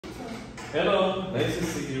Hello, nice to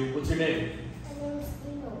see you. What's your name? My name is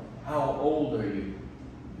Dino. How old are you?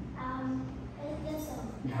 8 years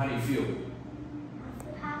old. How do you feel? I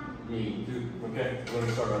feel happy. Me too. Okay, we're going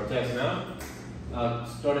to start our test now.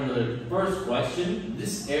 Starting with the first question.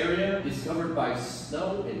 This area is covered by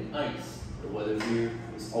snow and ice. The weather here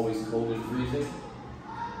is always cold and freezing.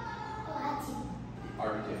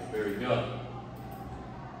 Arctic, very good.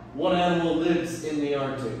 What animal lives in the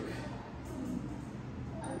Arctic?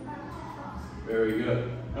 Very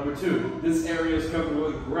good. Number 2, this area is covered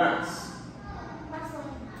with grass.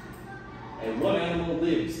 And what animal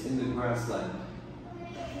lives in the grassland?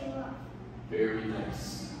 Very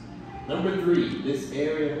nice. Number 3, this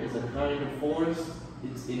area is a kind of forest.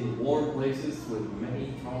 It's in warm places with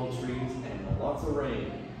many tall trees and lots of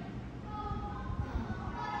rain.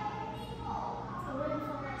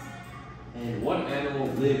 And what animal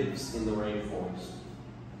lives in the rainforest?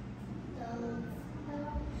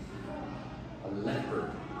 A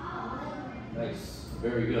leopard. Nice.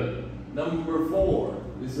 Very good. Number 4.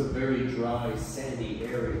 This is a very dry, sandy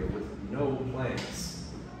area with no plants.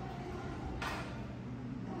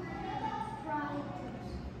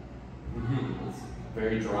 It's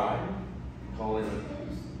very dry. Call it a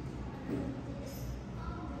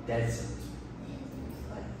desert.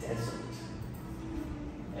 A desert.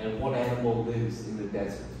 And what animal lives in the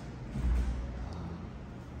desert?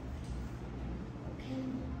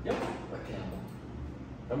 Yep, a camel.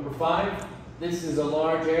 Number 5, this is a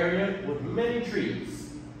large area with many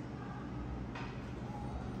trees.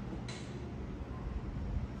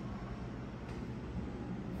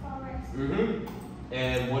 Forest.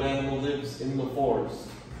 And what animal lives in the forest?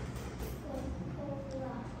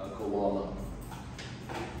 A koala.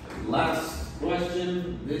 Last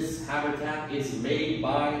question. This habitat is made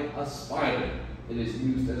by a spider. It is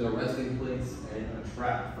used as a resting place and a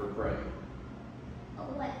trap for prey. A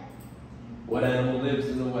web. What animal lives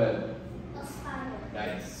in the web? A spider.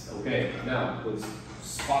 Nice. Okay, now let's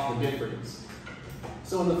spot the difference.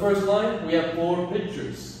 So in the first line, we have 4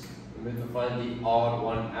 pictures. We have to find the odd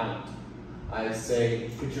one out. I say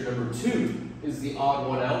picture number 2 is the odd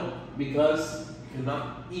one out because you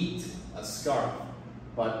cannot eat a scarf,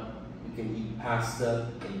 but you can eat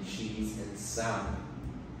pasta and cheese and salmon.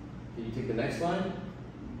 Can you take the next line?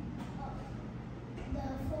 The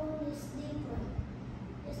phone is different.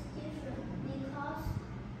 It's different because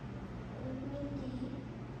windy,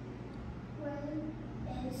 rain,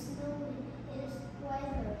 and snowy is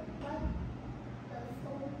weather. But the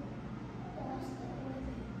phone does the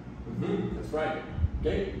weather. That's right.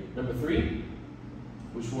 Okay, number 3.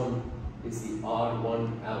 Which one is the odd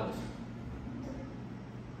one out?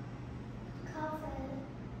 The cover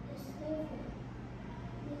is different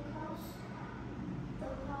because the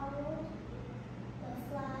parrot, the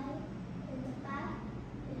fly, and the bat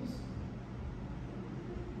is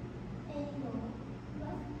animal,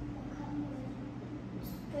 but the cover is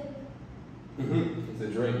big. It's a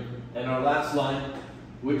drink. And our last line,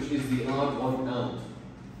 which is the odd one out?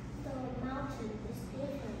 The mountain is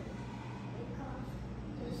different because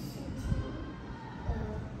the city, the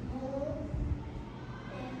moon,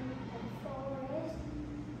 and the forest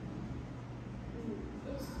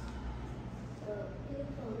is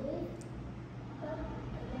beautifully, but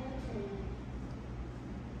the mountain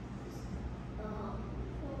is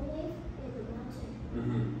only in the mountain.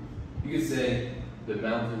 You could say the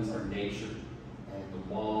mountains are nature, and the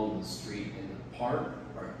mall, the street, and the park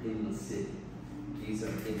are in the city. These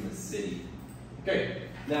are in the city. Okay,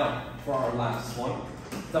 now for our last one,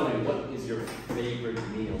 tell me, what is your favorite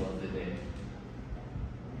meal of the day?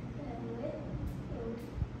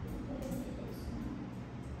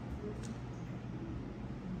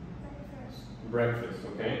 Breakfast,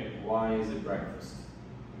 okay? Why is it breakfast?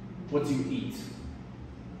 What do you eat?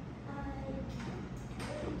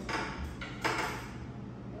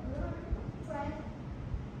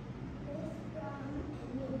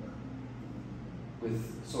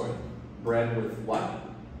 Bread with what?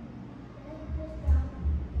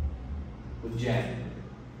 With jam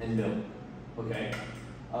and milk. Okay.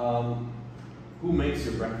 Who makes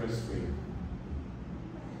your breakfast for you?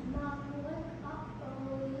 Mom wake up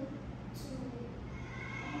early to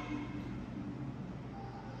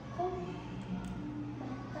cook my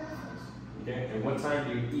breakfast. Okay. And what time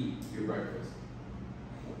do you eat your breakfast?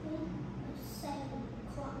 I eat at 7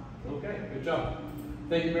 o'clock. Okay. Good job.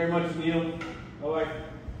 Thank you very much, Neil. Bye-bye.